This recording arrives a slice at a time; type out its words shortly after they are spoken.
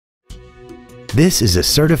This is a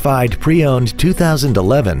certified pre-owned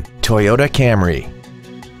 2011 Toyota Camry.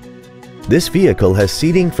 This vehicle has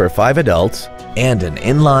seating for 5 adults and an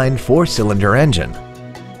inline 4-cylinder engine.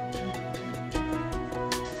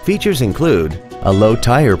 Features include a low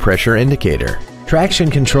tire pressure indicator, traction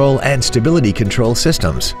control and stability control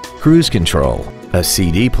systems, cruise control, a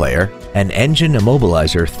CD player, an engine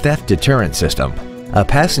immobilizer theft deterrent system, a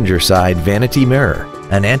passenger side vanity mirror,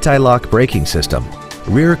 an anti-lock braking system,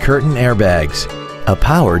 rear curtain airbags, a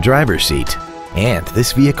power driver's seat, and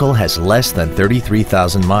this vehicle has less than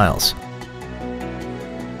 33,000 miles.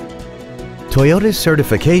 Toyota's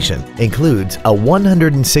certification includes a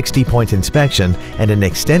 160-point inspection and an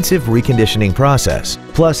extensive reconditioning process,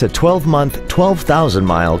 plus a 12-month,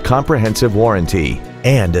 12,000-mile comprehensive warranty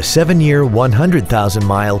and a 7-year,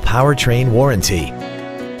 100,000-mile powertrain warranty.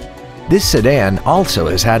 This sedan also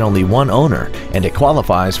has had only one owner and it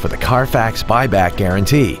qualifies for the Carfax buyback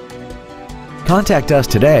guarantee. Contact us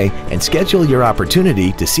today and schedule your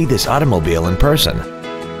opportunity to see this automobile in person.